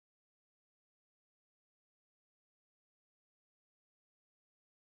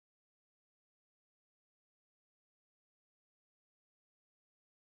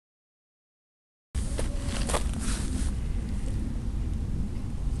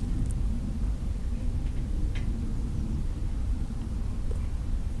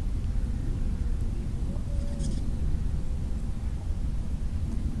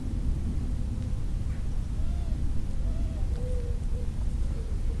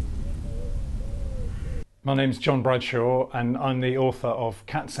My name's John Bradshaw, and I'm the author of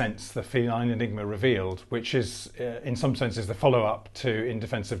Cat Sense, the Feline Enigma Revealed, which is, in some senses, the follow-up to In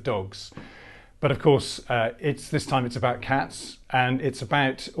Defence of Dogs. But of course, this time it's about cats, and it's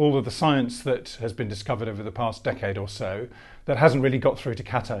about all of the science that has been discovered over the past decade or so that hasn't really got through to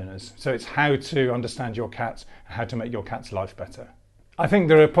cat owners. So it's how to understand your cat, how to make your cat's life better. I think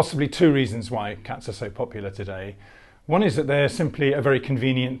there are possibly two reasons why cats are so popular today. One is that they're simply a very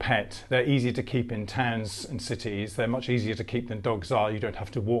convenient pet. They're easy to keep in towns and cities. They're much easier to keep than dogs are. You don't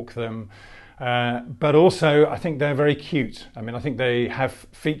have to walk them. But also, I think they're very cute. I think they have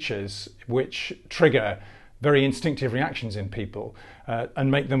features which trigger very instinctive reactions in people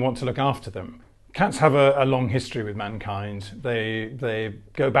and make them want to look after them. Cats have a long history with mankind. They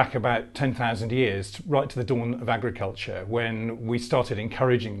go back about 10,000 years, right to the dawn of agriculture, when we started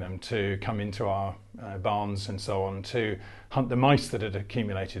encouraging them to come into our barns and so on to hunt the mice that had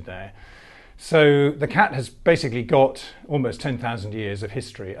accumulated there. So the cat has basically got almost 10,000 years of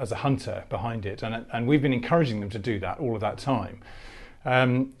history as a hunter behind it, and we've been encouraging them to do that all of that time.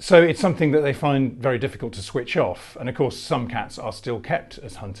 So it's something that they find very difficult to switch off, and of course some cats are still kept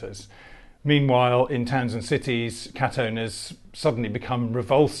as hunters. Meanwhile, in towns and cities, cat owners suddenly become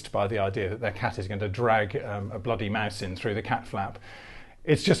revulsed by the idea that their cat is going to drag a bloody mouse in through the cat flap.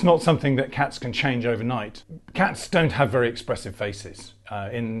 It's just not something that cats can change overnight. Cats don't have very expressive faces,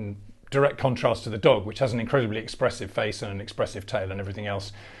 in direct contrast to the dog, which has an incredibly expressive face and an expressive tail and everything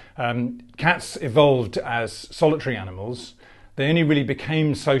else. Cats evolved as solitary animals. They only really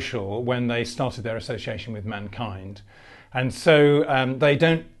became social when they started their association with mankind. And so they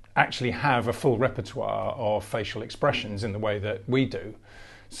don't actually have a full repertoire of facial expressions in the way that we do.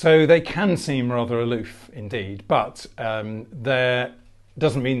 So they can seem rather aloof indeed, but that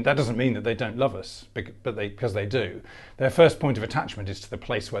doesn't mean that they don't love us, because they do. Their first point of attachment is to the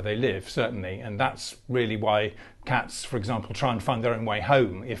place where they live, certainly, and that's really why cats, for example, try and find their own way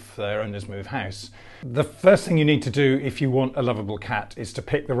home if their owners move house. The first thing you need to do if you want a lovable cat is to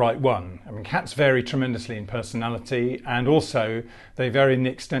pick the right one. Cats vary tremendously in personality, and also they vary in the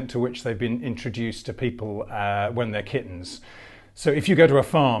extent to which they've been introduced to people when they're kittens. So if you go to a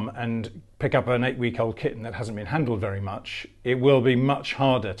farm and pick up an 8-week-old kitten that hasn't been handled very much, it will be much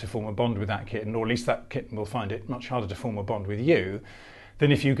harder to form a bond with that kitten, or at least that kitten will find it much harder to form a bond with you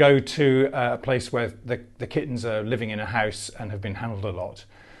than if you go to a place where the kittens are living in a house and have been handled a lot.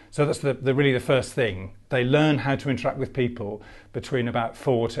 So that's really the first thing. They learn how to interact with people between about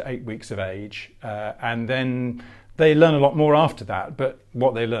 4 to 8 weeks of age, and then they learn a lot more after that, but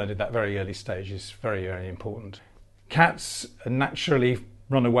what they learned at that very early stage is very, very important. Cats naturally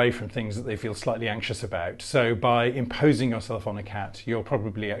run away from things that they feel slightly anxious about. So by imposing yourself on a cat, you'll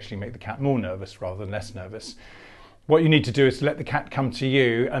probably actually make the cat more nervous rather than less nervous. What you need to do is to let the cat come to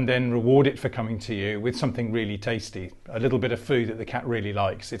you and then reward it for coming to you with something really tasty, a little bit of food that the cat really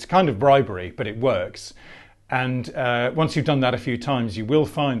likes. It's kind of bribery, but it works. And once you've done that a few times, you will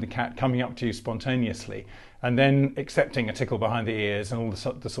find the cat coming up to you spontaneously and then accepting a tickle behind the ears and all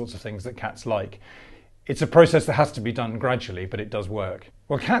the sorts of things that cats like. It's a process that has to be done gradually, but it does work.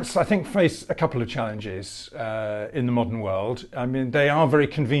 Well, cats, I think, face a couple of challenges in the modern world. They are very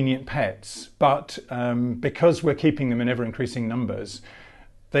convenient pets, but because we're keeping them in ever-increasing numbers,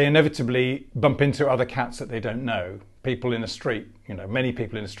 they inevitably bump into other cats that they don't know. People in a street, many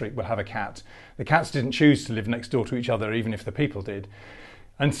people in a street will have a cat. The cats didn't choose to live next door to each other, even if the people did.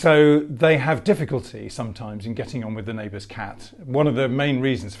 And so they have difficulty sometimes in getting on with the neighbour's cat. One of the main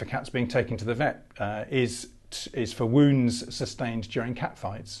reasons for cats being taken to the vet is for wounds sustained during cat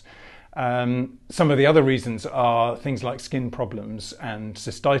fights. Some of the other reasons are things like skin problems and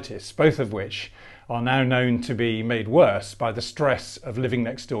cystitis, both of which are now known to be made worse by the stress of living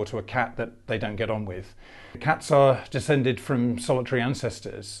next door to a cat that they don't get on with. Cats are descended from solitary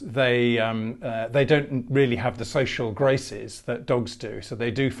ancestors. They don't really have the social graces that dogs do, so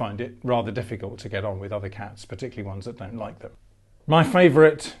they do find it rather difficult to get on with other cats, particularly ones that don't like them. My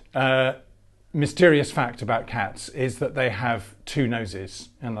favourite mysterious fact about cats is that they have two noses,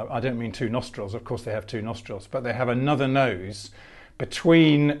 and I don't mean two nostrils. Of course they have two nostrils, but they have another nose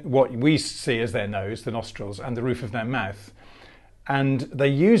between what we see as their nose, the nostrils, and the roof of their mouth. And they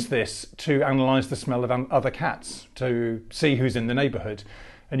use this to analyse the smell of other cats, to see who's in the neighbourhood.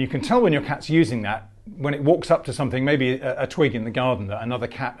 And you can tell when your cat's using that when it walks up to something, maybe a twig in the garden that another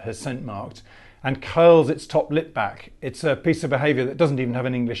cat has scent marked, and curls its top lip back. It's a piece of behaviour that doesn't even have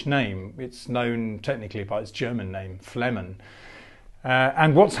an English name. It's known technically by its German name, Flemmen.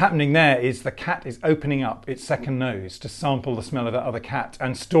 And what's happening there is the cat is opening up its second nose to sample the smell of that other cat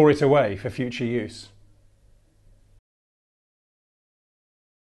and store it away for future use.